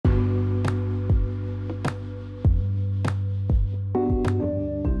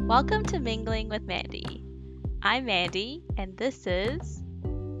Welcome to Mingling with Mandy. I'm Mandy, and this is.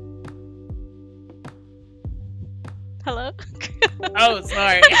 Hello? Oh,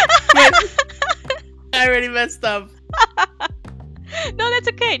 sorry. I already messed up. No, that's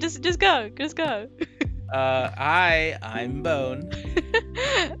okay. Just go. Just go. Hi, I'm Bone.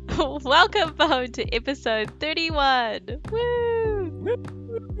 Welcome, Bone, to episode 31. Woo! Woo!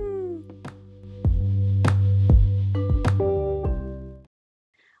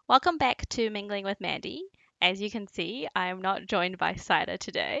 Welcome back to Mingling with Mandy. As you can see, I am not joined by Zaira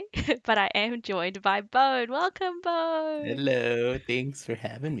today, but I am joined by Bone. Welcome, Bone. Hello, thanks for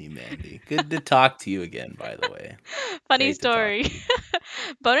having me, Mandy. Good to talk to you again, by the way. Funny Great to talk. story.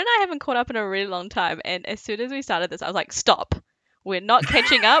 Bone and I haven't caught up in a really long time, and as soon as we started this, I was like, stop. We're not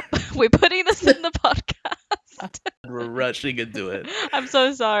catching up. We're putting this in the podcast. We're rushing into it. I'm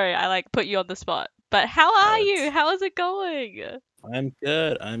so sorry. I like put you on the spot. But how are you? How is it going? I'm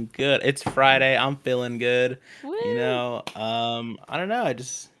good. I'm good. It's Friday. I'm feeling good. Woo! I don't know. I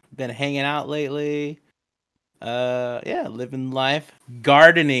just been hanging out lately. Yeah, living life.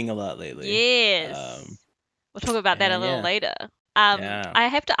 Gardening a lot lately. Yes. We'll talk about that a and little yeah. later. Yeah. I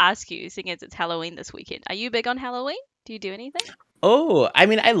have to ask you, seeing as it's Halloween this weekend, are you big on Halloween? Do you do anything? Oh, I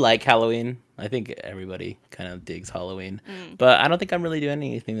mean, I like Halloween. I think everybody kind of digs Halloween. Mm. But I don't think I'm really doing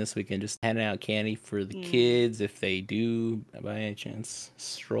anything this weekend. Just handing out candy for the Mm. kids if they do, by any chance,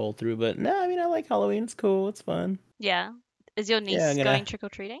 stroll through. But no, I mean, I like Halloween. It's cool. It's fun. Yeah. Is your Yeah, niece going trick or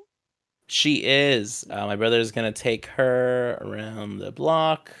treating? She is. My brother's gonna take her around the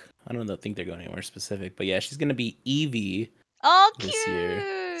block. I don't think they're going anywhere specific, but yeah, she's gonna be Evie Oh, this year.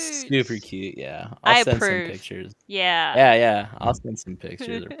 cute. Super cute. Yeah, I I'll send some approve. pictures. Yeah. Yeah. I'll send some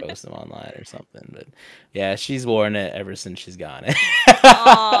pictures or post them online or something. But yeah, she's worn it ever since she's got it.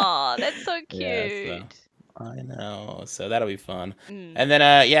 Oh, that's so cute. Yeah, so I know. So that'll be fun. Mm. And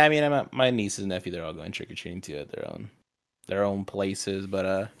then yeah, I mean, my niece and nephew, they're all going trick or treating too at their own places.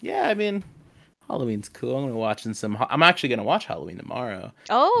 But yeah, I mean, Halloween's cool. I'm actually gonna watch Halloween tomorrow with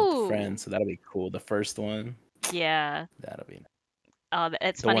Oh. friends, so that'll be cool. The first one, Yeah. that'll be nice. Oh,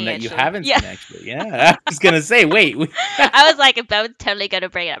 that's The funny. one that you actually. haven't Yeah. seen, actually. Yeah, I was gonna say, wait. I was like, I was totally gonna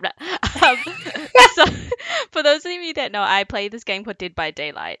bring it up. No. So, for those of you that know, I play this game called Dead by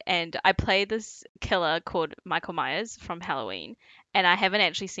Daylight, and I play this killer called Michael Myers from Halloween, and I haven't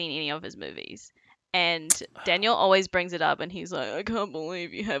actually seen any of his movies. And Daniel always brings it up, and he's like, I can't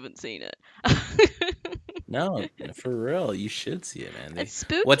believe you haven't seen it. No, for real, you should see it, man. It's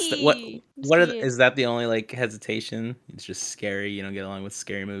spooky. Is that the only like hesitation? It's just scary. You don't get along with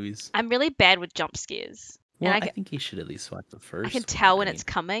scary movies. I'm really bad with jump scares. Well, And I think you should at least watch the first. I can one. tell when it's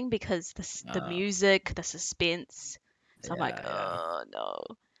coming because the music, the suspense. So I'm like, Yeah. oh no.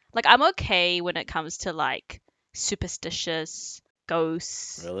 Like I'm okay when it comes to like superstitious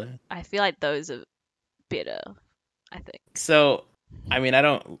ghosts. Really? I feel like those are better, I think. So, I mean, I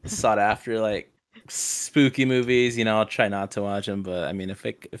don't sought after like spooky movies. I'll try not to watch them, but I mean, if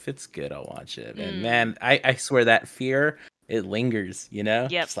it's good, I'll watch it. And man, I swear that fear, it lingers. Yep.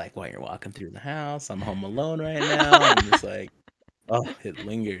 Just like while you're walking through the house, I'm home alone right now. I'm just like, oh, it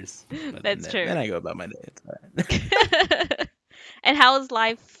lingers. But That's true. Then I go about my day. It's all right. And how is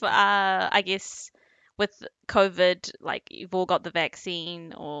life? I guess with COVID, like you've all got the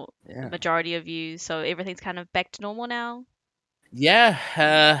vaccine, or the majority of you, so everything's kind of back to normal now. Yeah,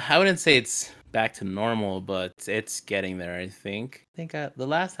 I wouldn't say it's back to normal, but it's getting there. I think. The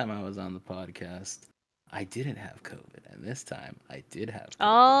last time I was on the podcast, I didn't have COVID, and this time I did have COVID.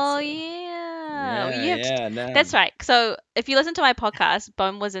 Oh so. yeah. No. That's right. So if you listen to my podcast,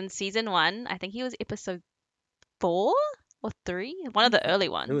 Bone was in season 1. I think he was episode 4 or 3, one of the early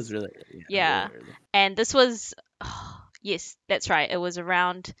ones. It was really yeah. Really early. And this was yes, that's right. It was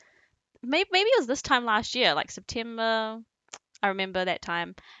around maybe it was this time last year, like September. I remember that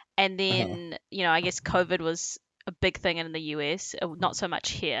time. And then I guess COVID was a big thing in the US, not so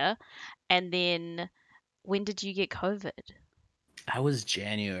much here. And then when did you get COVID? I was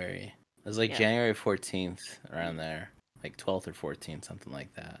January. It was like January 14th, around there, like 12th or 14th, something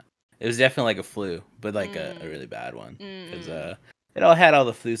like that. It was definitely like a flu, but like a really bad one, because it all had all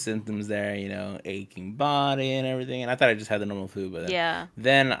the flu symptoms there, aching body and everything. And I thought I just had the normal flu, but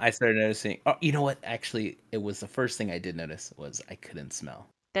then I started noticing. Oh, you know what? Actually, it was the first thing I did notice was I couldn't smell.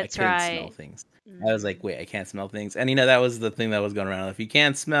 That's I couldn't smell things. I was like, wait, I can't smell things. And that was the thing that was going around. If you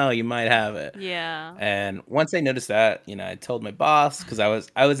can't smell, you might have it. Yeah. And once I noticed that, I told my boss, because I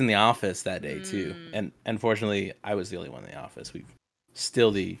was in the office that day too. And unfortunately, I was the only one in the office. We've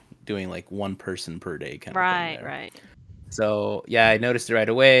still doing like one person per day kind of thing. Right. So yeah, I noticed it right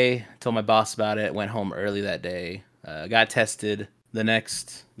away. Told my boss about it. Went home early that day. Got tested.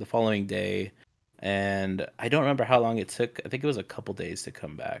 the following day, and I don't remember how long it took. I think it was a couple days to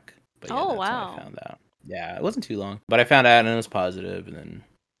come back. But yeah, Oh, that's when I wow. found out. Yeah, it wasn't too long, but I found out and it was positive, and then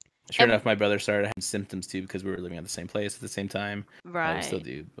sure And enough, my brother started having symptoms too because we were living at the same place at the same time. We still right.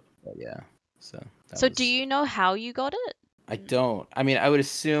 do, but yeah. So that So do was. you know how you got it? I don't. I mean, I would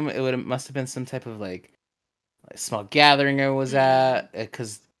assume must have been some type of like small gathering I was Mm. at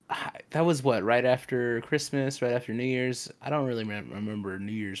because that was what right after Christmas, right after New Year's. I don't really remember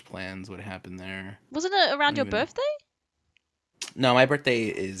New Year's plans. What happened there? Wasn't it I around don't your even. birthday? No, my birthday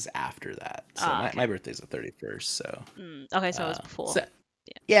is after that. So Ah, my okay. birthday's the 31st. So Okay, so it was before. so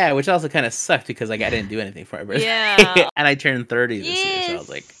yeah, which also kind of sucked because like I Yeah. didn't do anything for my birthday, Yeah. and I turned 30 this year.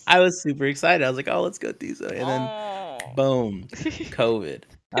 So Yes. I was super excited. I was like, oh, let's go do so, and then Oh. boom, COVID.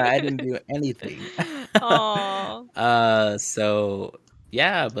 I didn't do anything. Oh. So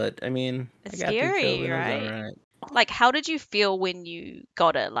yeah, but I mean, I It's got through scary, COVID. It was all right? right. Like, how did you feel when you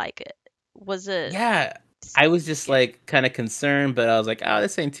got it? Like, was it Yeah, I was just scary? like kind of concerned, but I was like, oh,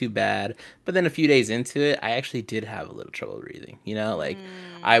 this ain't too bad. But then a few days into it, I actually did have a little trouble breathing. Like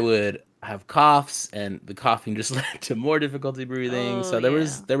I Mm. would have coughs, and the coughing just led to more difficulty breathing. Oh, So there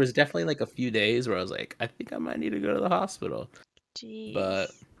was yeah. there was definitely like a few days where I was like, I think I might need to go to the hospital, but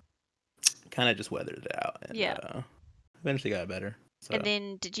Jeez. kind of just weathered it out and Yeah. eventually got better. And So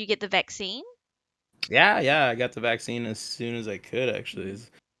then did you get the vaccine? yeah, I got the vaccine as soon as I could. Actually, Mm.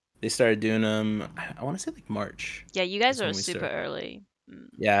 they started doing them. I want to say like March. Yeah, you guys Is are when we super started. early. Mm.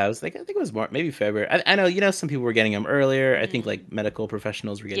 Yeah, I was like, I think it was March, maybe February. I know, some people were getting them earlier. I think Mm. like medical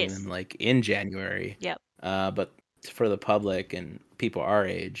professionals were getting them Yes. like in January. Yep. But for the public and people our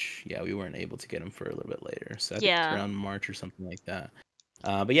age, yeah, we weren't able to get them for a little bit later. So I think it's Yeah. around March or something like that.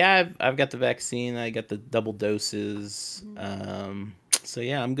 But yeah, I've got the vaccine. I got the double doses. Mhm. So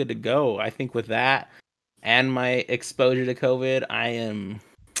yeah, I'm good to go. I think with that and my exposure to COVID, I am,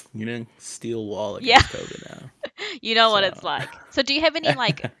 steel wall Yeah. against COVID now. You know what it's So. like. So do you have any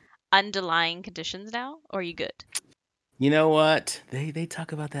like underlying conditions now, or are you good? You know what? They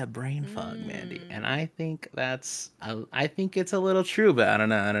talk about that brain fog, Mandy, and Mm. I think I think it's a little true, but I don't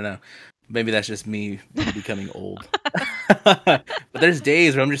know. Maybe that's just me becoming old. But there's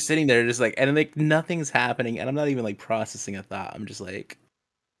days where I'm just sitting there, just like, and like nothing's happening, and I'm not even like processing a thought. I'm just like,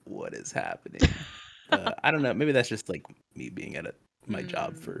 what is happening? But I don't know. Maybe that's just like me being at my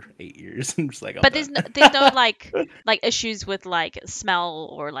job Mm. for 8 years. I'm just like, I'm But done. there's no like issues with like smell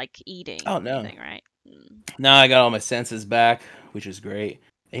or like eating Oh or no, anything, right? Mm. now I got all my senses back, which is great.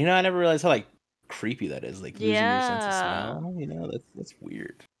 And I never realized how like creepy that is, like losing your sense of Yeah, smell. That's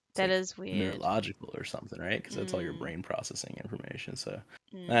weird. It's that like is weird. neurological or something, right? Because that's all your Mm. brain processing information. So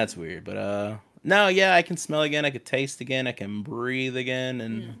that's Mm. weird. But no, yeah, I can smell again. I can taste again. I can breathe again,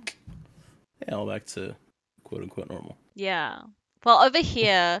 and Mm. yeah, all back to quote unquote normal. Yeah. Well, over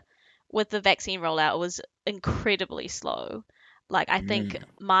here with the vaccine rollout, it was incredibly slow. Like I think Mm,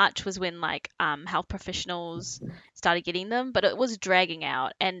 March was when like health professionals started getting them, but it was dragging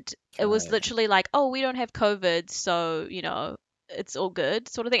out and it was right. literally like, oh, we don't have COVID, so, it's all good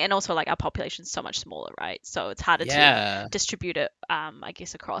sort of thing. And also like our population's so much smaller, right? So it's harder to Yeah. distribute it I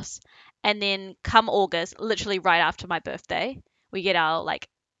guess across. And then come August, literally right after my birthday, we get our like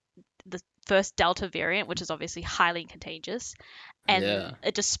the first Delta variant, which is obviously highly contagious, and Yeah.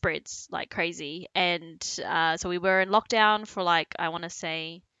 it just spreads like crazy. And so we were in lockdown for like, I want to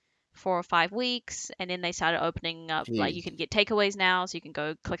say 4 or 5 weeks, and then they started opening up, like you Jeez. can get takeaways now, so you can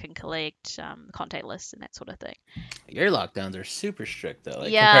go click and collect, contactless and that sort of thing. Your lockdowns are super strict though,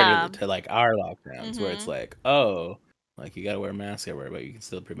 like compared Yeah. to like our lockdowns, where it's hmm like, oh, like you gotta wear a mask everywhere, but you can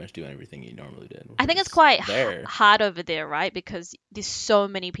still pretty much do everything you normally did. I think it's Whereas quite there, hard over there, right? Because there's so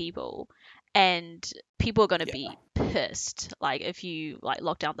many people, and people are going to yeah, be pissed, like if you like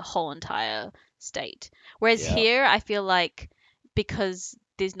lock down the whole entire state. Whereas yeah, here, I feel like because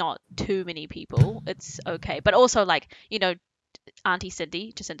there's not too many people, it's okay. But also, like, Auntie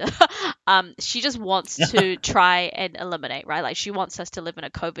Cindy, Jacinda, she just wants to try and eliminate, right? Like she wants us to live in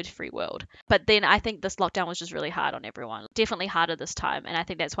a COVID-free world. But then I think this lockdown was just really hard on everyone. Definitely harder this time, and I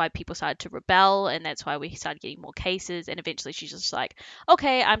think that's why people started to rebel, and that's why we started getting more cases. And eventually, she's just like,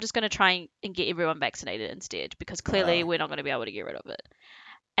 okay, I'm just going to try and get everyone vaccinated instead, because clearly wow, we're not going to be able to get rid of it.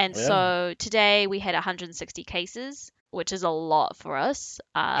 And yeah. so today we had 160 cases, which is a lot for us.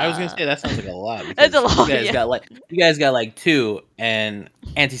 I was gonna say that sounds like a lot It's a because lot, yeah. you guys got like two, and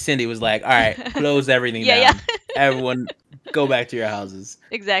Auntie Cindy was like, all right, close everything Yeah, yeah, down, everyone go back to your houses.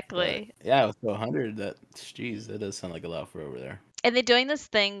 But exactly. yeah, with 100, that jeez, that does sound like a lot for over there. And they're doing this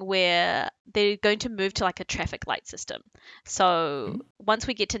thing where they're going to move to like a traffic light system. So Mhm. once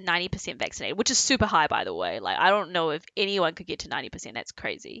we get to 90% vaccinated, which is super high, by the way, like I don't know if anyone could get to 90%. That's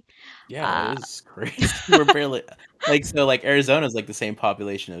crazy. Yeah, it Uh, is crazy. We're barely like so like Arizona's like the same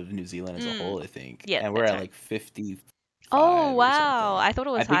population of New Zealand as a mm, whole, I think, yeah, and we're that's at right. like Oh, 55 or wow. something. I thought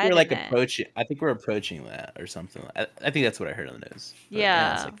it was higher than that. I think we're approaching that or something. I think that's what I heard on the news. But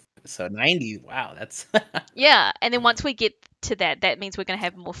yeah, it's Yeah. like so 90. Wow, that's Yeah, and then once we get to that, that means we're going to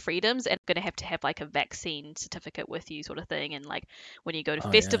have more freedoms and going to have like a vaccine certificate with you, sort of thing. And like when you go to Oh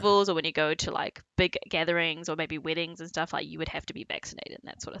yeah. festivals or when you go to like big gatherings or maybe weddings and stuff, like you would have to be vaccinated and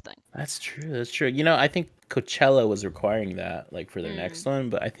that sort of thing. That's true. That's true. You know, I think Coachella was requiring that like for their Mm, next one,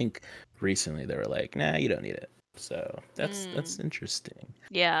 but I think recently they were like, "Nah, you don't need it." So that's mm, interesting.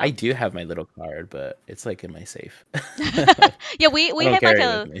 I yeah. do have my little card, but it's like in my safe. Yeah, I we don't have like carry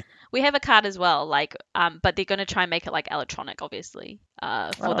it with a me. we have a card as well, like but they're going to try and make it like electronic, obviously,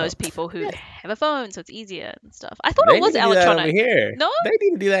 for Oh, those people who yeah. have a phone, so it's easier and stuff. I thought it They need was to do that over electronic. here. No? They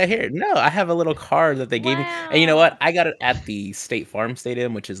need to do that here. No, I have a little card that they gave me, and you know what? Wow. I got it at the State Farm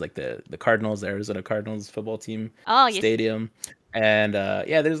Stadium, which is like the Cardinals, the Arizona Cardinals football team Oh, yes. stadium. And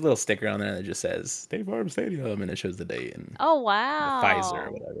yeah, there's a little sticker on there that just says State Farm Stadium, and it shows the date and Oh, the Pfizer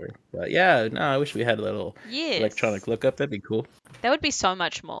or wow. whatever. But yeah, no, I wish we had a little Yes. electronic lookup. That'd be cool. That would be so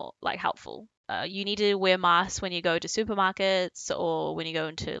much more like helpful. You need to wear masks when you go to supermarkets or when you go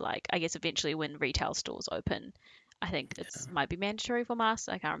into like I guess eventually when retail stores open. I think it's might be mandatory for masks.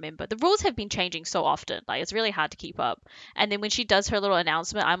 I can't remember. The rules have been changing so often. Like it's really hard to keep up. And then when she does her little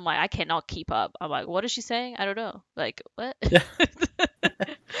announcement, I'm like, I cannot keep up. I'm like, what is she saying? I don't know. Like, what? Yeah,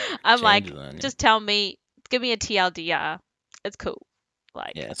 I'm changes like, on you. just tell me, give me a TLDR. It's cool.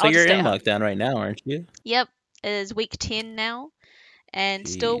 Like, Yeah, so I'll just you're stay in at home. lockdown right now, aren't you? Yep, it is week 10 now and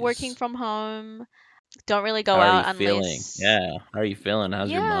still working Jeez. from home. Don't really How go are you out feeling? unless. Yeah, how are you feeling?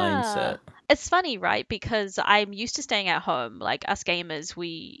 How's your Yeah. mindset? It's funny, right? Because I'm used to staying at home. Like us gamers,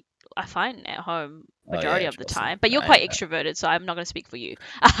 we are fine at home Oh majority yeah, of the trust me. time. But you're I quite know. extroverted, so I'm not going to speak for you.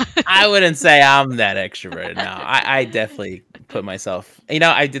 I wouldn't say I'm that extroverted. No, I definitely put myself. You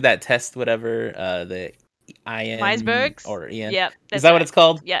know, I did that test, whatever, the IN Meisberg's? or EN. Yep, Is that's that what right. it's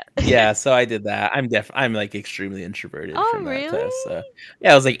called? Yeah. Yeah, so I did that. I'm like extremely introverted Oh, from that really? test. So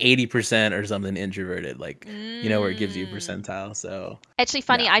yeah, I was like 80% or something introverted, like where it gives you a Mm. percentile. So Actually,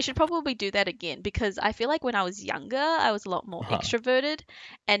 funny, yeah. I should probably do that again because I feel like when I was younger, I was a lot more Uh-huh. extroverted.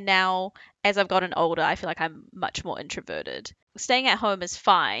 And now, as I've gotten older, I feel like I'm much more introverted. Staying at home is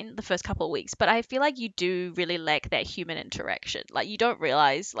fine the first couple of weeks, but I feel like you do really lack that human interaction. Like, you don't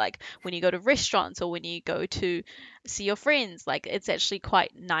realize, like, when you go to restaurants or when you go to see your friends, like, it's actually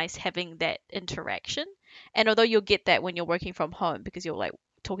quite nice having that interaction. And although you'll get that when you're working from home because you're like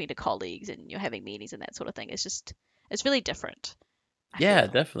talking to colleagues and you're having meetings and that sort of thing, it's really different. I Yeah,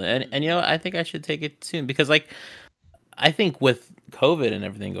 feel. definitely. And Mm, I think I should take it soon because like I think with COVID and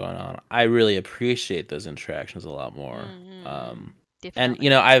everything going on, I really appreciate those interactions a lot more. And definitely.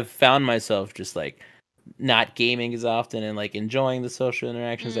 I've found myself just like not gaming as often and like enjoying the social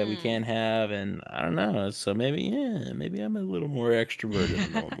interactions that we Mm. can have. And I don't know. So maybe, yeah, maybe I'm a little more extroverted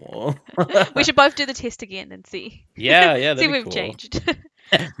than normal. We should both do the test again and see. Yeah, yeah, See that'd if be we've cool. changed.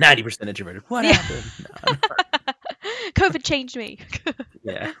 90% introverted. What Yeah. happened? No, COVID changed me.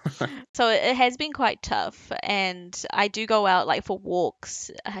 yeah. So it has been quite tough, and I do go out like for walks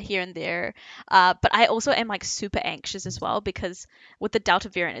here and there. But I also am like super anxious as well because with the Delta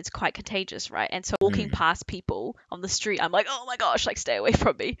variant, it's quite contagious, right? And so walking Mm, past people on the street, I'm like, oh my gosh, like stay away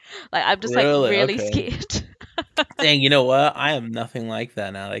from me. Like I'm just like really? really Okay. scared. Dang, you know what? I am nothing like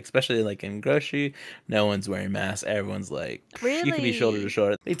that now. Like, especially like in grocery, no one's wearing masks. Everyone's like, you could be shoulder to Really?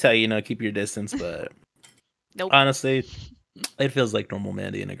 shoulder. They tell you, keep your distance, but Nope. honestly, it feels like normal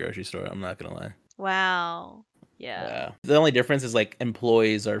Mandy in a grocery store. I'm not gonna lie. Wow. Yeah. Yeah. The only difference is like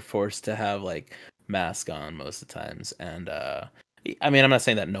employees are forced to have like mask on most of the times, and I mean, I'm not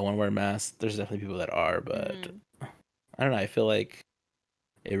saying that no one wear masks. There's definitely people that are, but Mm. I don't know. I feel like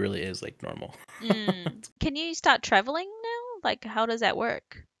it really is like normal. Mm. Can you start traveling now? Like, how does that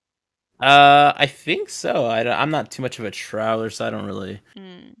work? I think so. I'm not too much of a traveler, so I don't really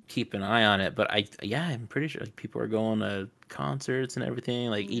Mm. keep an eye on it. But yeah, I'm pretty sure like people are going to concerts and everything.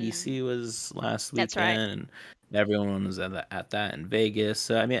 Like Mm. EDC was last That's right. weekend, and everyone was at that in Vegas.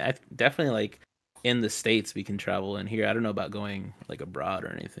 So I mean, I definitely like in the States we can travel in here. I don't know about going like abroad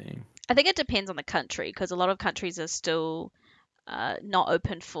or anything. I think it depends on the country because a lot of countries are still not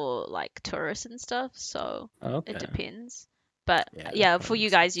open for like tourists and stuff, so it Okay, depends. But yeah, that yeah, for probably you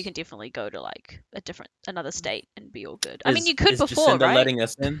makes guys, you sense. can definitely go to like another state and be all good. I mean, you could Is before, Jacinda right? letting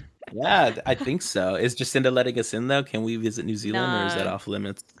us in? Yeah, I think so. Is Jacinda letting us in though? Can we visit New Zealand, or is that No, off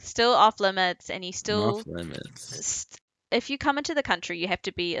limits? still off limits, and you Off still, limits. if you come into the country, you have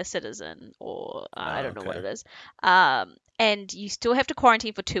to be a citizen, or I Oh, don't know what okay. it is. And you still have to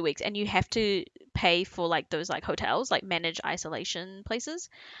quarantine for 2 weeks, and you have to pay for like those like hotels, like managed isolation places,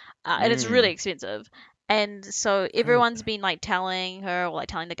 and it's really Mm. expensive. And so everyone's Okay. been like telling her, or like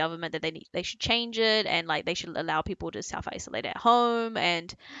telling the government that they should change it, and like they should allow people to self isolate at home,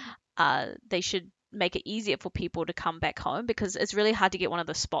 and they should make it easier for people to come back home, because it's really hard to get one of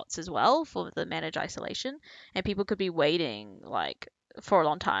the spots as well for the managed isolation, and people could be waiting like for a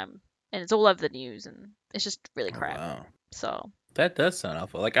long time, and it's all over the news, and it's just really Oh crap. wow. So, That does sound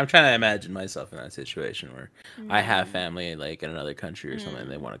awful. Like I'm trying to imagine myself in that situation where I have mm, family like in another country or something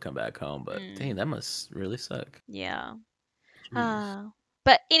and they mm, want to come back home, but dang, mm, that must really suck. yeah. Jeez.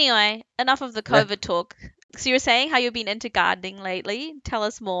 But anyway, enough of the Yeah. COVID talk. So you're saying how you've been into gardening lately? Tell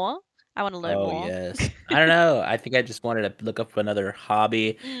us more. I want to learn Oh more. yes. I don't know. I think I just wanted to look up another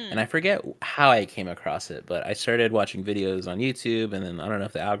hobby, and I Mm. forget how I came across it, but I started watching videos on YouTube, and then I don't know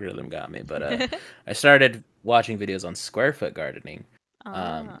if the algorithm got me, but I started watching videos on square foot gardening.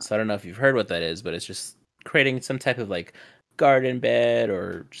 Ah. So I don't know if you've heard what that is, but it's just creating some type of like garden bed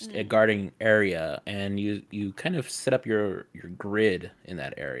or just a Mm. gardening area, and you kind of set up your grid in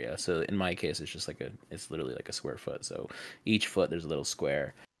that area. So in my case, it's literally like a square foot. So each foot there's a little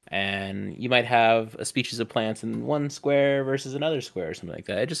square, and you might have a species of plants in one square versus another square or something like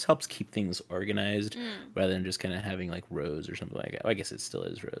that. It just helps keep things organized Mm. rather than just kind of having like rows or something like that. Well, I guess it still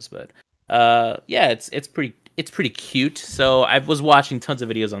is rows, but yeah, it's pretty cute. So I was watching tons of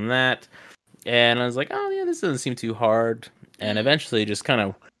videos on that, and I was like, oh yeah, this doesn't seem too hard. And Mm. eventually, just kind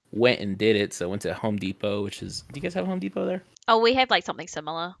of went and did it. So I went to Home Depot, which is, do you guys have Home Depot there? Oh, we have like something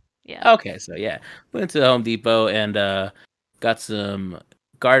similar. Yeah. Okay, so yeah, went to Home Depot and got some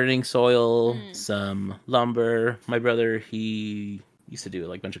gardening soil, Mm. some lumber. My brother, he used to do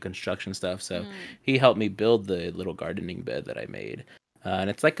like a bunch of construction stuff, so Mm. he helped me build the little gardening bed that I made.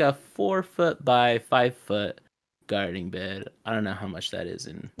 And it's like a 4 foot by 5 foot gardening bed. I don't know how much that is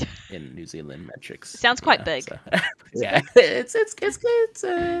in New Zealand It metrics, sounds you quite know. big. So Is it yeah, big?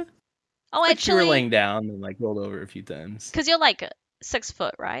 Oh, it's like you were actually, laying down and like rolled over a few times. because you're like 6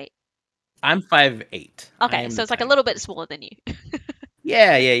 foot, right? I'm 5'8". I Okay, am so the it's like a tiny little bit person. smaller than you.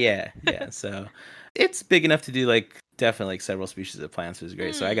 Yeah. So it's big enough to do like definitely like several species of plants, which is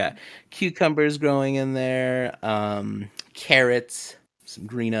great. So I got Mm. cucumbers growing in there, carrots, some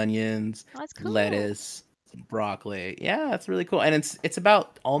green onions, Oh, that's cool. lettuce, some broccoli. Yeah, that's really cool. And it's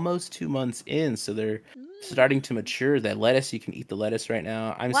about almost 2 months in, so they're starting to Mm. mature. That lettuce, you can eat the lettuce right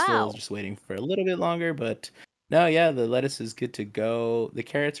now. I'm still Wow. just waiting for a little bit longer, but no, yeah, the lettuce is good to go. The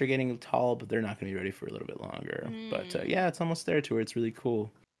carrots are getting tall, but they're not going to be ready for a little bit longer. But Mm. yeah, it's almost there to where it's really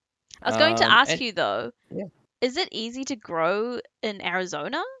cool. I was going to ask And you though, yeah, is it easy to grow in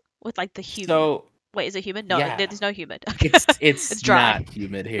Arizona with like the humid? so Wait, is it humid? No, yeah, there's no humid. it's It's dry. not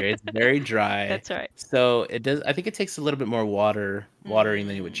humid here. It's very dry. That's right. So it does. I think it takes a little bit more watering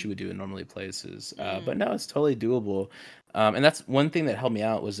than what Mm. you would do in normally places. But Mm. no, it's totally doable. And that's one thing that helped me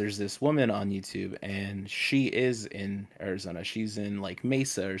out was there's this woman on YouTube, and she is in Arizona. She's in like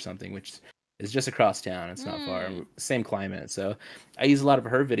Mesa or something, which is just across town. It's not far. Mm. Same climate. So I use a lot of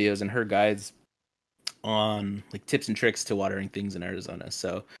her videos and her guides on like tips and tricks to watering things in Arizona.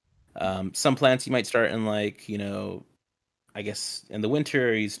 So some plants you might start in like, I guess in the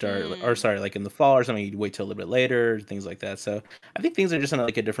winter you start, or Mm. sorry, like in the fall or something, you wait till a little bit later, things like that. So I think things are just on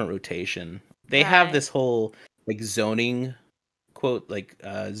like a different rotation. They have Right. this whole like zoning quote, like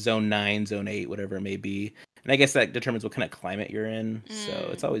zone 9, zone 8, whatever it may be. And I guess that determines what kind of climate you're in. So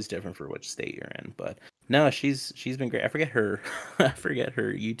it's Mm. always different for which state you're in. But no, she's been great. I forget her I forget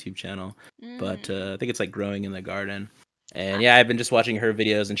her YouTube channel, but Mm. I think it's like growing in the garden. And I, yeah, I've been just watching her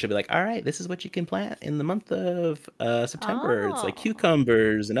videos, and she'll be like, "All right, this is what you can plant in the month of September. It's like oh.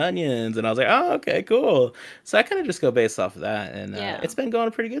 cucumbers and onions." And I was like, "Oh, okay, cool." So I kind of just go based off of that, and Yeah. it's been going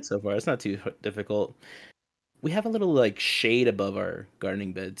pretty good so far. It's not too difficult. We have a little like shade above our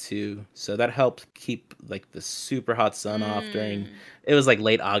gardening bed too, so that helped keep like the super hot sun off during. Mm. It was like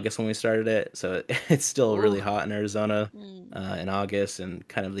late August when we started it, so it's still Ooh. really hot in Arizona Mm. in August and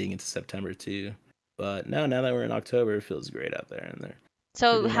kind of leading into September too. But no, now that we're in October, it feels great out there, and they're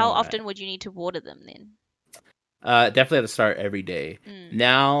So doing how all right. often would you need to water them then? Definitely have to start every day. Mm.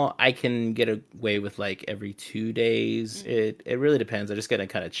 Now I can get away with like every 2 days. Mm. It really depends. I just gotta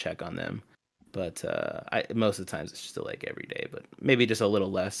kind of check on them. But I most of the times it's still like every day, but maybe just a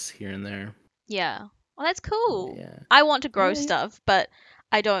little less here and there. Yeah. Well, that's cool. Yeah. I want to grow Yeah, yeah. stuff, but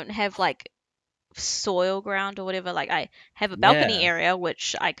I don't have like soil ground or whatever. Like I have a balcony Yeah. area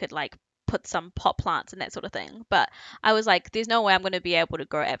which I could like put some pot plants and that sort of thing. But I was like, there's no way I'm going to be able to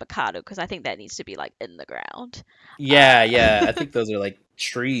grow avocado because I think that needs to be like in the ground. Yeah, Uh, yeah. I think those are like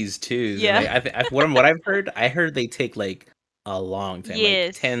trees too, and yeah. what I've heard, I heard they take like a long time, like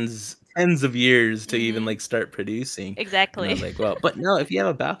Yes. tens of years to even Mhm. like start producing. And I Exactly. was like, well, but no, if you have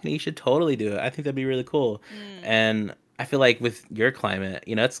a balcony, you should totally do it. I think that'd be really cool. Mm. And I feel like with your climate,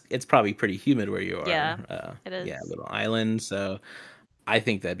 it's probably pretty humid where you are. Yeah, it Yeah, is. little island, so I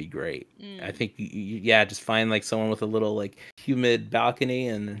think that'd be great. I Mm. think yeah, just find like someone with a little like humid balcony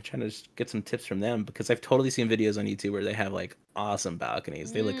and trying to just get some tips from them because I've totally seen videos on YouTube where they have like awesome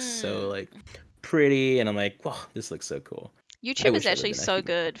balconies. They look so Mm. like pretty and I'm like, "Wow, this looks so cool." I YouTube is wish I lived actually in that so humid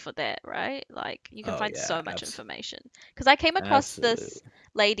good climate. for that, right? Like you can Oh find yeah, so much information. Because I came across this absolutely.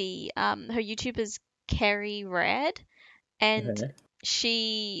 lady, her YouTube is Carrie Rad, and Okay.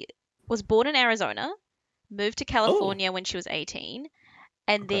 she was born in Arizona, moved to Oh, California when she was 18,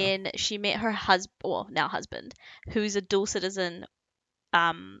 and okay. then she met her husband, well, now husband, who's a dual citizen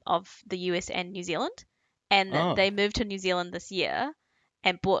of the US and New Zealand. And Oh, they moved to New Zealand this year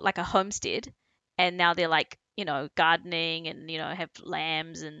and bought like a homestead. And now they're like, gardening and, have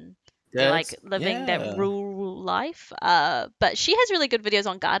lambs and they're like that's living that yeah. rural life. But she has really good videos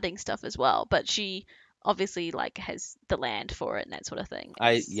on gardening stuff as well. But she obviously like has the land for it and that sort of thing.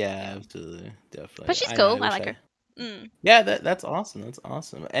 Yeah. Yeah, absolutely. But Definitely. she's I know, I cool. I wish like I her. Mm. Yeah, that's awesome. That's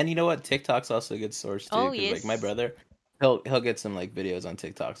awesome. And you know what? TikTok's also a good source too, Oh, because like my yes. brother, he'll get some like videos on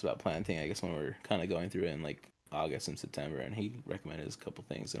TikToks about planting. I guess when we're kind of going through it in like August and September, and he recommended a couple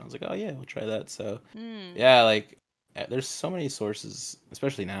things, and I was like, oh yeah, we'll try that. So Mm. yeah, like there's so many sources,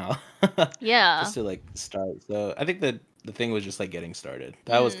 especially now, Yeah. just to like start. So I think that the thing was just like getting started.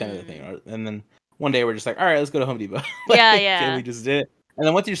 That was kind of the thing. Mm. And then one day we're just like, all right, let's go to Home Depot. Yeah, Like, and we yeah. just did it. And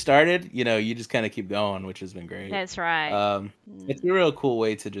then once you started, you just kind of keep going, which has been great. That's right. Um, it's a Mm. real cool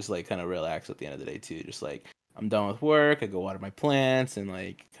way to just like kind of relax at the end of the day too. Just like I'm done with work, I go water my plants and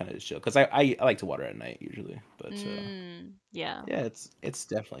like kind of just chill. Cause I like to water at night usually, but Yeah. yeah, it's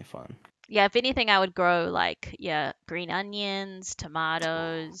definitely fun. Yeah, if anything, I would grow like, yeah, green onions, Oh,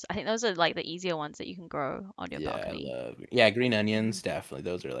 tomatoes. I think those are like the easier ones that you can grow on your yeah, I balcony. love green Mm. onions definitely.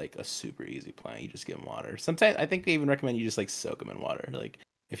 Those are like a super easy plant. You just give them water. Sometimes I think they even recommend you just like soak them in water, like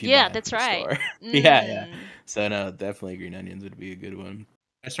if you buy Yeah, them that's from the right. store. Yeah, yeah. Mm. So no, definitely green onions would be a good one.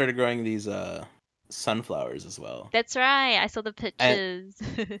 I started growing these sunflowers as well. That's right. I saw the And pictures.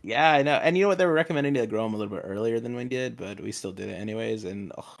 yeah, I know. And you know what? They were recommending to grow them a little bit earlier than we did, but we still did it anyways.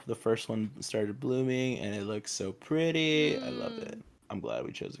 And oh, the first one started blooming, and it looks so pretty. I love it. Mm. I'm glad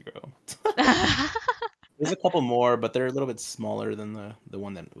we chose to grow 'em. There's a couple more, but they're a little bit smaller than the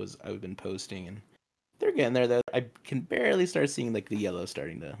one that was I've been posting, and they're getting there. Though I can barely start seeing like the yellow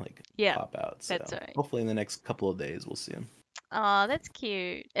starting to like Yeah, pop out. So that's right. hopefully in the next couple of days we'll see them. Oh, that's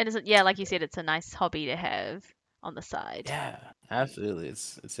cute. And is it, yeah, like you said, it's a nice hobby to have on the side. Yeah, absolutely.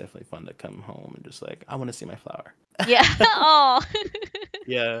 It's definitely fun to come home and just like I want to see my flower. Yeah. Oh.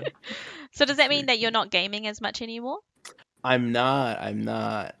 Yeah, So does that mean super that you're cute. not gaming as much anymore? I'm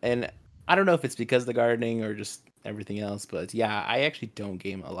not. And I don't know if it's because of the gardening or just everything else, but yeah, I actually don't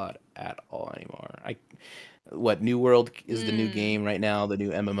game a lot at all anymore. What New World is the new Mm. game right now, the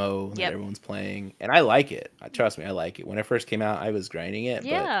new MMO that Yep. everyone's playing, and I like it. Trust me, I like it. When it first came out, I was grinding it, but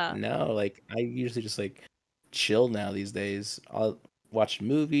Yeah. no, like I usually just like chill now these days. I'll watch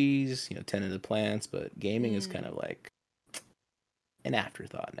movies, tend to the plants, but gaming is kind Mm. of like an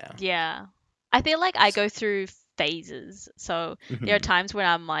afterthought now. Yeah. I feel like I So, go through phases. So there are mhm. times when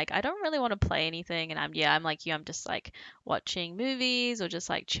I'm like, I don't really want to play anything. And I'm like you, I'm just like watching movies or just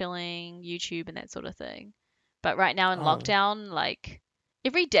like chilling, YouTube and that sort of thing. But right now in Oh, lockdown, like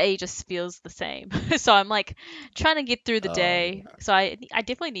every day just feels the same. So I'm like trying to get through the oh day. So I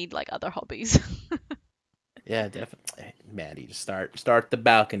definitely need like other hobbies. yeah, definitely. Maddie, just start the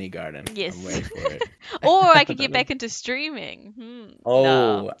balcony garden. I'm Yes. ready for it. Or I could get back into streaming.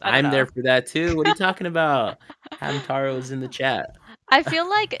 No, Oh, I don't I'm there know. for that too. What are you talking about? Hamtaro is in the chat. I feel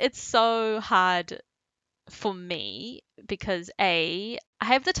like it's so hard for me because I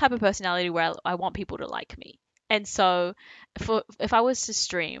have the type of personality where I want people to like me. And so if I was to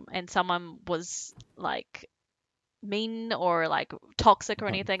stream and someone was like mean or like toxic or Uh-huh.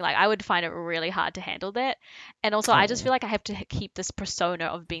 anything, like I would find it really hard to handle that. And also I just Oh, feel like I have to keep this persona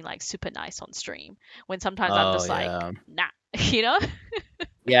of being like super nice on stream when sometimes I'm oh just like, yeah, nah, you know?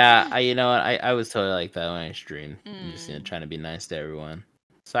 yeah. You know what? I was totally like that when I streamed, and just Mm. trying to be nice to everyone.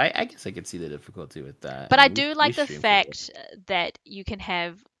 So I guess I could see the difficulty with that. But I And we do we like the stream for fact that you can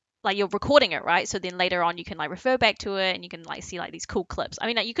have like you're recording it, right? So then later on you can like refer back to it and you can like see like these cool clips. I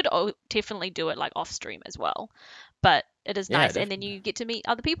mean, like, you could definitely do it like off stream as well, but it is Yeah, nice, and then definitely. you get to meet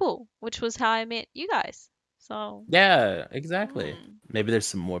other people, which was how I met you guys. So, Yeah, exactly. mm, Maybe there's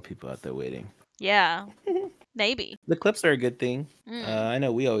some more people out there waiting. yeah, maybe. The clips are a good thing. Mm, I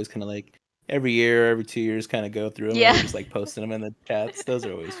know we always kind of like every year, every 2 years, kind of go through them, and yeah, we're just like posting them in the chats. Those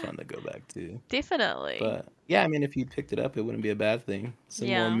are always fun to go back to. definitely. But yeah, I mean, if you picked it up, it wouldn't be a bad thing. Some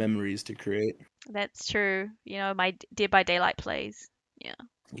more Yeah, memories to create. that's true. My Dead by Daylight plays. Yeah.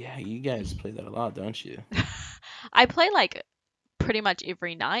 Yeah, you guys play that a lot, don't you? I play like pretty much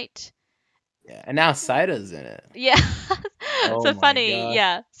every night. Yeah, and now Saida's in it. Yeah. Oh So my funny. gosh.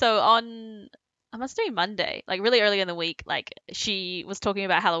 Yeah. So on, I must be Monday, like really early in the week, like she was talking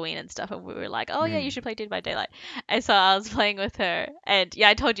about Halloween and stuff, and we were like, oh yeah, you Mm. should play Dead by Daylight. And so I was playing with her, and yeah,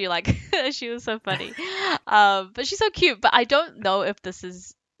 I told you, like, she was so funny. But she's so cute. But I don't know if this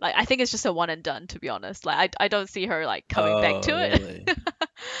is like, I think it's just a one and done, to be honest. Like, I don't see her like coming back Oh, to it. really?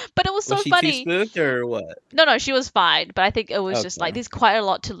 But it was Was so she too funny. spooked or what? No, no, she was fine, but I think it was just like Okay. there's quite a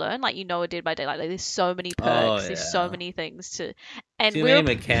lot to learn. Like, a Dead by Daylight, like there's so many Oh perks, there's so yeah. many things to, and Too many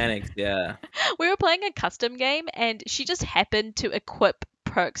mechanics. Yeah. we were playing a custom game, and she just happened to equip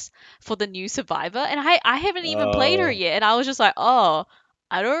perks for the new survivor, and I haven't even played her Oh, yet, and I was just like, oh,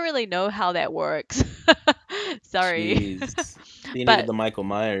 I don't really know how that works. Sorry, jeez. So you needed but the Michael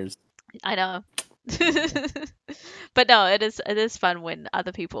Myers. I know. Yeah. But no, it is fun when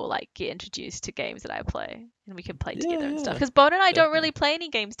other people like get introduced to games that I play and we can play Yeah, together and stuff. yeah. Because Bone and I don't Definitely. really play any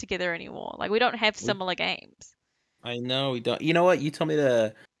games together anymore. Like, we don't have We similar games. I know we don't. You know what? You told me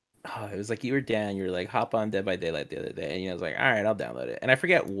to. Oh, it was like you were down. You were like, hop on Dead by Daylight the other day, and I was like, all right, I'll download it. And I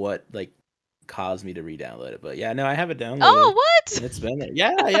forget what like caused me to re-download it, but yeah, no, I have it Oh, downloaded, what? and it's been there.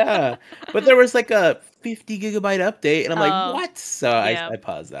 Yeah, yeah. But there was like a 50 gigabyte update, and I'm like, Oh, what? So yeah, I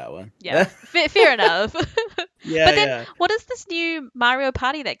paused that one. yeah. Fair enough. Yeah, But then, yeah. what is this new Mario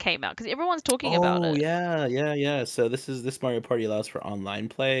Party that came out? Because everyone's talking about Oh it. yeah, yeah, yeah. So this Mario Party allows for online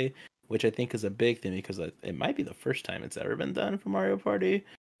play, which I think is a big thing because it might be the first time it's ever been done for Mario Party.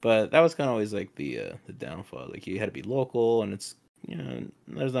 But that was kind of always like the downfall. Like you had to be local, and it's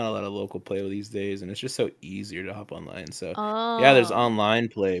there's not a lot of local play these days, and it's just so easier to hop online. So yeah, there's Oh. online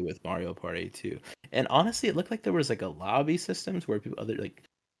play with Mario Party too. And honestly, it looked like there was like a lobby systems where people other like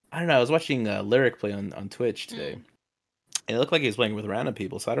I don't know. I was watching Lyric play on Twitch today, Mm, and it looked like he was playing with random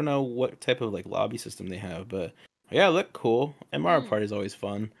people, so I don't know what type of like lobby system they have, but yeah, it looked cool. And Mario mm. Party is always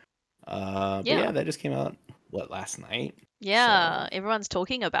fun. But Yeah. yeah, that just came out last night, so Yeah. Everyone's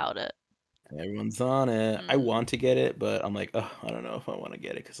talking about it. everyone's on it. I Mm. want to get it, but I'm like, oh, I don't know if I want to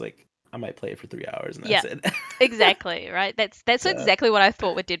get it because like I might play it for 3 hours and Yeah. that's it. Exactly, right? That's So exactly what I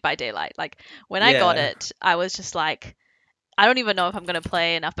thought with Dead by Daylight. Like, when I got yeah. it, I was just like, I don't even know if I'm gonna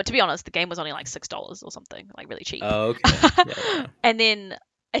play enough. But to be honest, the game was only like $6 or something, like really cheap. Oh, okay. Yeah, yeah. And then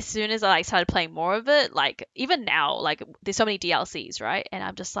as soon as I like started playing more of it, like even now, like there's so many DLCs, right? And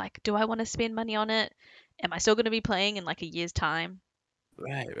I'm just like, do I want to spend money on it? Am I still gonna be playing in like a year's time?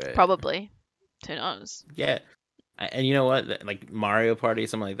 Right, right. Probably. Who knows? Yeah. And you know what? Like Mario Party,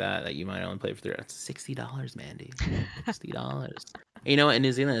 something like that you might only play for $60, Mandy. $60. You know, in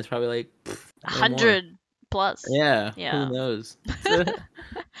New Zealand, it's probably like A way more. 100 plus. Yeah, who Yeah. knows? Well,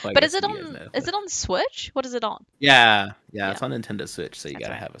 I But is guess it you guys on know. is But it on Switch? What is it on? yeah, yeah, Yeah, it's on Nintendo Switch, so you that's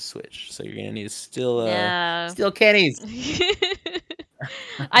gotta right. have a Switch. So you're gonna need to steal Yeah. steal Kenny's.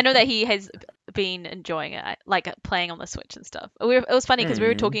 I know that he has been enjoying it, like playing on the Switch and stuff. It was funny because we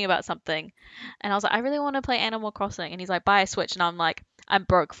were Hmm. talking about something, and I was like, I really want to play Animal Crossing, and he's like, buy a Switch, and I'm like, I'm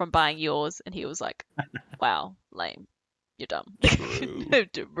broke from buying yours, and he was like, wow, lame, you're dumb, True.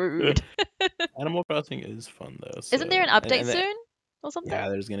 rude. Animal Crossing is fun though. Isn't there So an update and that, soon or something? yeah,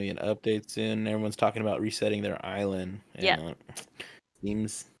 there's gonna be an update soon. Everyone's talking about resetting their island, Yeah.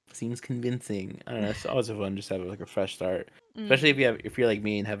 and seems convincing. I don't know. It's always fun just to have like a fresh start, especially Mm. if you're like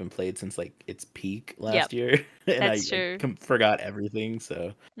me and haven't played since like its peak Yep. last year, and That's true. forgot everything.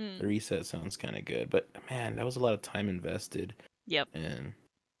 So the Mm. reset sounds kind of good. But man, that was a lot of time invested, Yep. and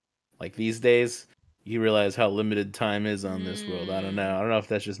like these days. You realize how limited time is on this world. I don't know. Mm. I don't know if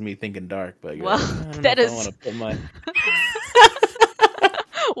that's just me thinking dark, but you're Well, like, I don't know that if I want is. to put my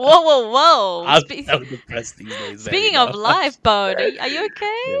Whoa, whoa, whoa! I'm so depressed these days, Maddie. Speaking of No, I'm life, Bodhi, are you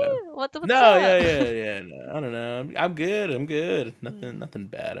okay? yeah. What's No, up? yeah, yeah, yeah. No, I don't know. I'm good. I'm good. Nothing, Mm. nothing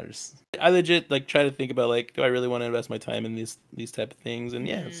bad. I legit like try to think about like, do I really want to invest my time in these type of things? And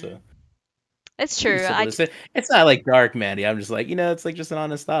yeah, it's Mm. It's pretty true. simple to say. It's not like dark, Maddie. I'm just like, it's like just an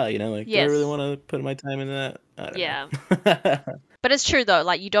honest thought. Like, do I really Yes. want to put my time in that? I don't Yeah. know. But it's true though,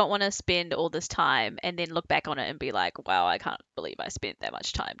 like you don't want to spend all this time and then look back on it and be like, wow, I can't believe I spent that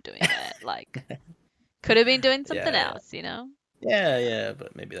much time doing that. Like, could have been doing something Yeah, else, you know? yeah,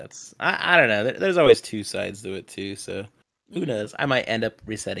 but maybe that's I don't know. There's always two sides to it too, so who Mm. knows? I might end up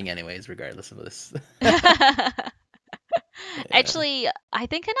resetting anyways, regardless of this. Yeah. Actually, I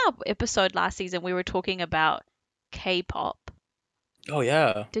think in our episode last season we were talking about K-pop. Oh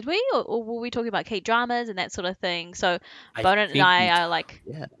yeah. Did we? Or were we talking about K-dramas and that sort of thing? So I Bone and think I we. are like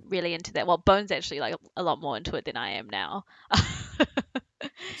Yeah. really into that. Well, Bone's actually like a lot more into it than I am now.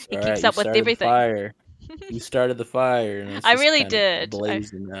 It's He all keeps right. You up with started the everything. fire. You started the fire, and it's I just really kind of did.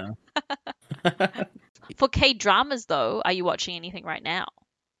 blazing now. For K-dramas though, are you watching anything right now?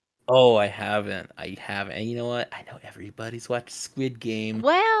 Oh, I haven't. I haven't. And you know what? I know everybody's watched Squid Game,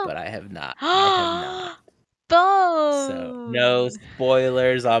 Well, but I have not. I have not. So no Bone.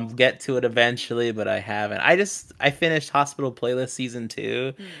 spoilers. I'll get to it eventually, but I haven't. I finished Hospital Playlist season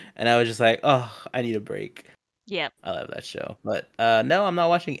 2, Mm, and I was just like, oh, I need a break. yep. I love that show, but no, I'm not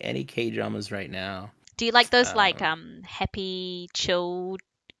watching any K dramas right now. Do you like those like Um, happy, chilled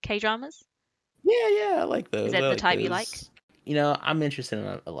K-dramas? yeah, I like Is those. that I the like type you like? those. You know, I'm interested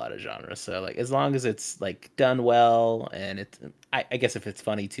in a lot of genres, so like as long as it's like done well and it's, I guess if it's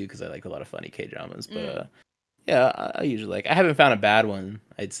funny too, because I like a lot of funny K dramas. But Mm. yeah, I usually like. I haven't found a bad one,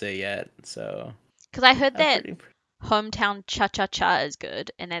 I'd say yet. So Because I heard I'm that pretty. Hometown Cha Cha Cha is good,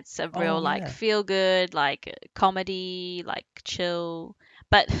 and that's a real Oh like yeah, feel good, like comedy, like chill.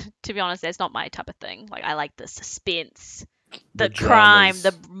 But to be honest, that's not my type of thing. Like I like the suspense, the the crime,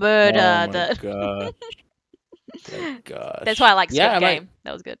 the dramas. Oh murder, my the. god, That's why gosh. I like Yeah, Squid Game.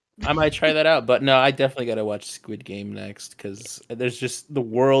 That was good. I might try that out. But no, I definitely got to watch Squid Game next because there's just the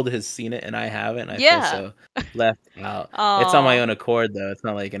world has seen it and I haven't. And I feel Yeah. so left out. It's on my Oh, own accord though. It's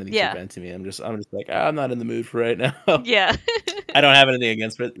not like anything's yeah. preventing me. I'm just like I'm not in the mood for right now. Yeah. I don't have anything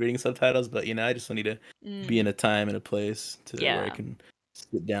against reading subtitles, but you know, I just need to be in Mm, a time and a place to where I yeah. can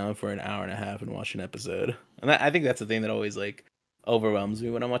sit down for an hour and a half and watch an episode. And I think that's the thing that always like overwhelms me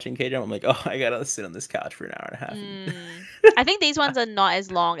when I'm watching K drama. I'm like, oh, I gotta sit on this couch for an hour and a half. And I think these ones are not as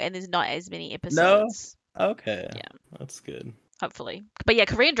long and there's not as many no, episodes. okay, Yeah, that's good. hopefully. But yeah,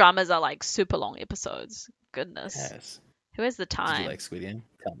 Korean dramas are like super long episodes. Goodness. Yes. Who has the Did you time? like Squid Game?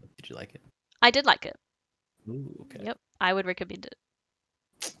 Tell me, did you like it? I did like it. Ooh, okay. Yep. I would recommend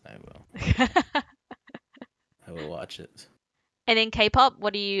I will. it. I will watch it. And in K-pop,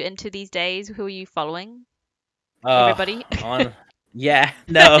 what are you into these days? Who are you following? Uh, Everybody? on. Yeah,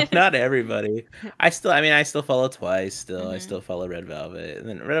 no, not everybody. I still follow Twice. I Hmm. still follow Red Velvet. And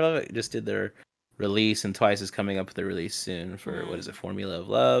then Red Velvet just did their release, and Twice is coming up with their release soon for what is Mm. it, Formula of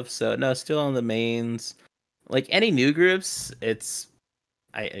Love. So no, still on the mains. Like any new groups, it's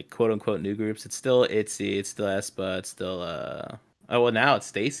I quote unquote new groups. It's still Itzy. It's still aespa. It's still Oh well, now it's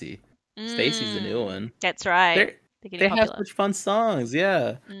Stacy. Stacy's the new one. That's right. They're They're getting they have popular. such fun songs.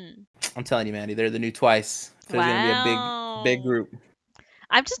 Yeah, Mm. I'm telling you, Mandy, they're the new Twice. If there's gonna be a big Wow. group.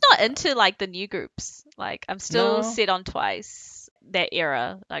 I'm just not into like the new groups. Like I'm still No. set on Twice, that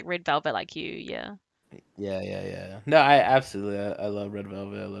era, like Red Velvet, like you. Yeah. Yeah. No, I absolutely. I love Red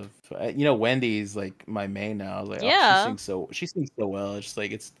Velvet. You know, Wendy's like my main now. I was like, oh, Yeah. she sings so well. It's just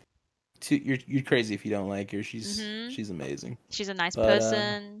like it's too. You're crazy if you don't like her. Mhm. She's amazing. She's a nice But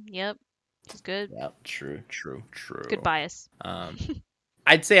person. Yep. She's good. yeah, true. Good bias. Um,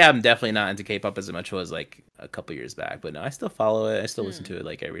 I'd say I'm definitely not into K-pop as much as like a couple years back, but no, I still follow it. I still listen Mm. to it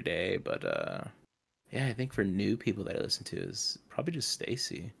like every day. But yeah, I think for new people that I listen to is probably just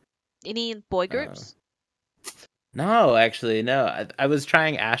Stacy. Any boy Uh, groups? no, actually, no. I was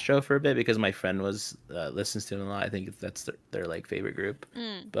trying Astro for a bit because my friend was listens to it a lot. I think that's their like favorite group.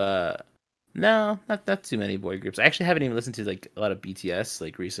 Mm. But no, not too many boy groups. I actually haven't even listened to like a lot of BTS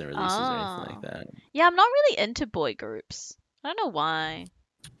like recent releases or anything like Oh. that. Yeah, I'm not really into boy groups. I don't know why.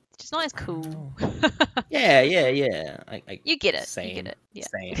 It's just not as I don't cool. know. Yeah. You get it. You get Same, it. Yeah.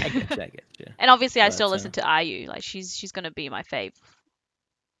 same. I get you. And obviously, I still But listen to IU. Like she's gonna be my fave.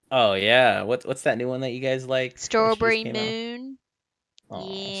 oh yeah, what's that new one that you guys like that she just Strawberry came out? Moon. Oh,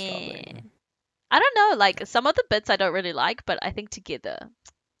 Yeah. Strawberry. I don't know. Like some of the bits I don't really like, but I think together,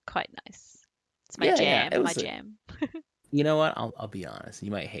 quite nice. It's my Yeah. jam. It My was. jam. You know what? I'll be honest.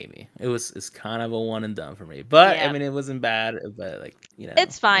 You might hate me. It's kind of a one and done for me. But I Yeah. mean, it wasn't bad. But like It's I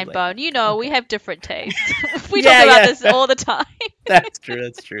was fine, like, Bone. You know, we okay. have different tastes. We talk about Yeah. this all the time. That's true.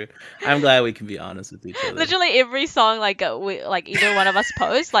 That's true. I'm glad we can be honest with each other. Literally every song, like we, like either one of us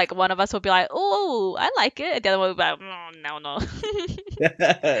post, like one of us will be like, "Oh, I like it," and the other one will be like, No." It's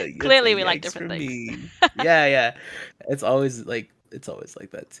a Clearly, we like yikes different for things. me. Yeah. It's always like it's always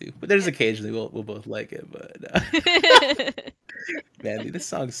like that too. But there's occasionally we'll both like it. But Mandy, this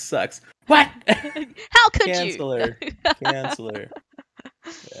song sucks. What? How could you? Cancel her. Cancel her.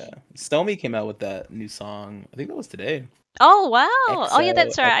 Yeah. Stormy came out with that new song. I think that was today. Oh wow! Oh yeah,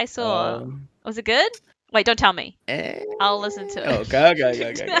 that's right. I saw. XO. Was it good? Wait, don't tell me. I'll listen to it.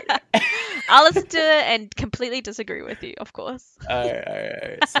 Okay. I'll listen to it and completely disagree with you, of course. All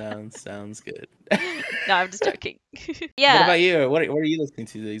right. Sounds good. No, I'm just joking. Yeah. What about you? What are you listening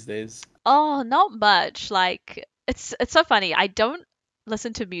to these days? Oh, not much. Like it's so funny. I don't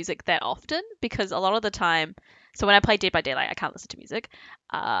listen to music that often because a lot of the time, so when I play Dead by Daylight, I can't listen to music.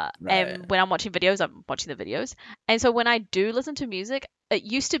 Right. And when I'm watching videos, I'm watching the videos. And so when I do listen to music, it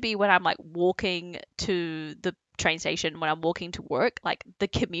used to be when I'm like walking to the train station, when I'm walking to work, like the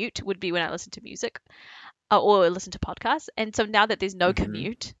commute would be when I listen to music or listen to podcasts. And so now that there's no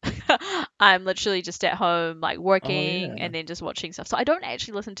commute, I'm literally just at home, like working and then just watching stuff. So I don't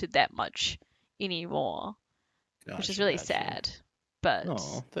actually listen to that much anymore, which is really sad. But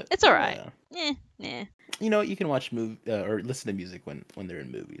it's all right. Yeah. You know, you can watch or listen to music when they're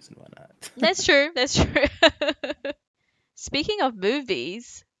in movies and whatnot. That's true. Speaking of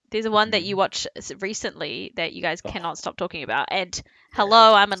movies, there's one that you watched recently that you guys cannot stop talking about. And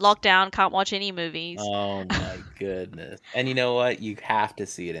hello, I'm in lockdown, can't watch any movies. Oh my goodness. And you know what? You have to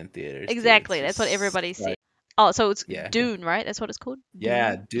see it in theaters. Exactly. That's what everybody sees. Oh, so it's Dune, right? That's what it's called?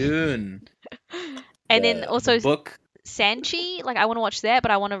 Yeah, Dune. And then also book. Sanchi, like I want to watch that, but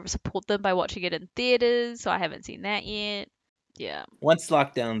I want to support them by watching it in theaters, so I haven't seen that yet. Yeah. Once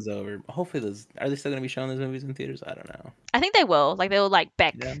lockdown's over, hopefully are they still going to be showing those movies in theaters? I don't know. I think they will. Like they'll like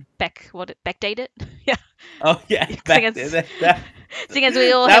backdate it. Yeah. Oh yeah. Seeing as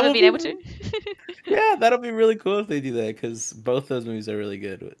we all haven't been able to. Yeah, that'll be really cool if they do that because both those movies are really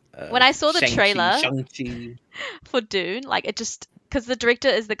good. When I saw the trailer for Dune, like it just because the director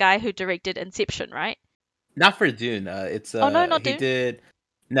is the guy who directed Inception, right? Not for Dune. It's oh no, not Dune.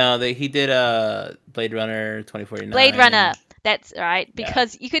 He did Blade Runner 2049. Blade Runner. That's right,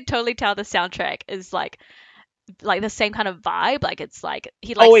 because you could totally tell the soundtrack is like the same kind of vibe. Like it's like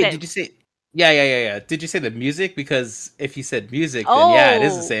he likes. Oh wait, did you say? Yeah. Did you say the music? Because if you said music, then yeah, it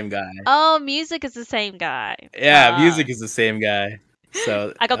is the same guy. Oh, music is the same guy. Yeah, music is the same guy.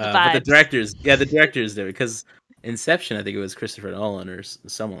 So I got the vibes. But the directors there because Inception, I think it was Christopher Nolan or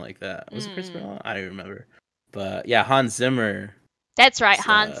someone like that. Was it Christopher Nolan? I don't remember. But yeah, Hans Zimmer. That's right,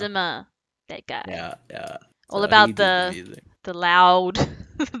 Hans Zimmer. That guy. Yeah. All about the loud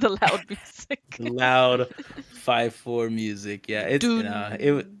the loud music. Loud 5/4 music. Yeah, it's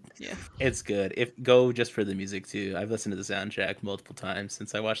it's good. Go just for the music too. I've listened to the soundtrack multiple times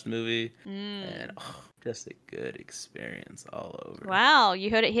since I watched the movie. And just a good experience all over. Wow, you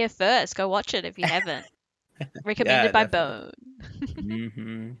heard it here first. Go watch it if you haven't. Recommended by Bone.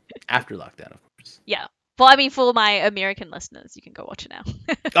 After lockdown, of course. Yeah. Well, I mean, for my American listeners, you can go watch it now.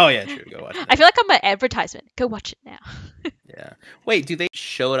 Oh, yeah, true. Go watch it. I feel like I'm an advertisement. Go watch it now. Yeah. Wait, do they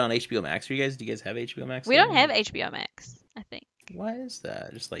show it on HBO Max for you guys? Do you guys have HBO Max? We don't have HBO Max, I think. Why is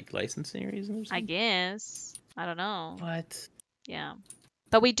that? Just like licensing reasons or something? I guess. I don't know. What? Yeah.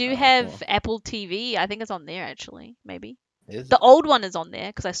 But we do have Apple TV. I think it's on there, actually. Maybe. The old one is on there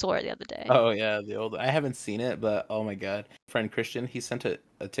because I saw it the other day. Oh, yeah. The old. I haven't seen it, but oh my God. Friend Christian, he sent a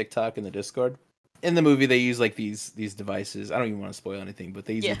TikTok in the Discord. In the movie, they use like these devices. I don't even want to spoil anything, but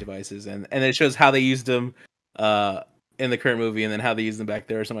they use these devices, and it shows how they used them in the current movie, and then how they used them back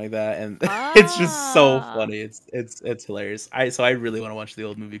there or something like that. And it's just so funny. It's hilarious. So I really want to watch the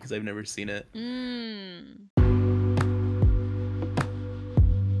old movie because I've never seen it.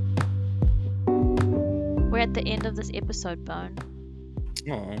 We're at the end of this episode, Bone.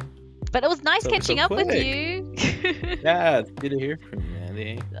 Aww. But it was nice catching up with you. Yeah, it's good to hear from you,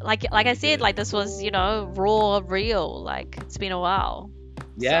 Andy. Like I said, like this was, raw, real. Like it's been a while.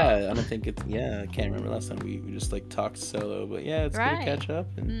 Yeah, so. I don't think it's. Yeah, I can't remember last time we just like talked solo. But yeah, it's good to catch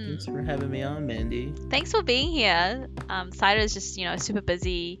up. And thanks for having me on, Mandy. Thanks for being here. Zaira is just super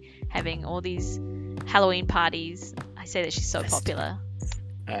busy having all these Halloween parties. I say that she's so popular.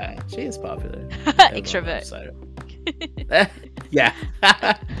 She is popular. Extrovert. Yeah.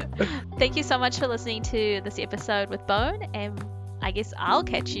 Thank you so much for listening to this episode with Bone, and I guess I'll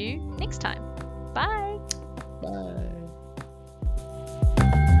catch you next time. Bye. Bye.